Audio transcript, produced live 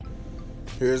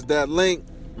Here's that link.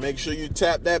 Make sure you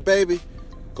tap that, baby.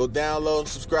 Go download and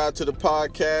subscribe to the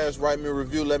podcast. Write me a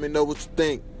review. Let me know what you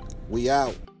think. We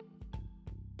out.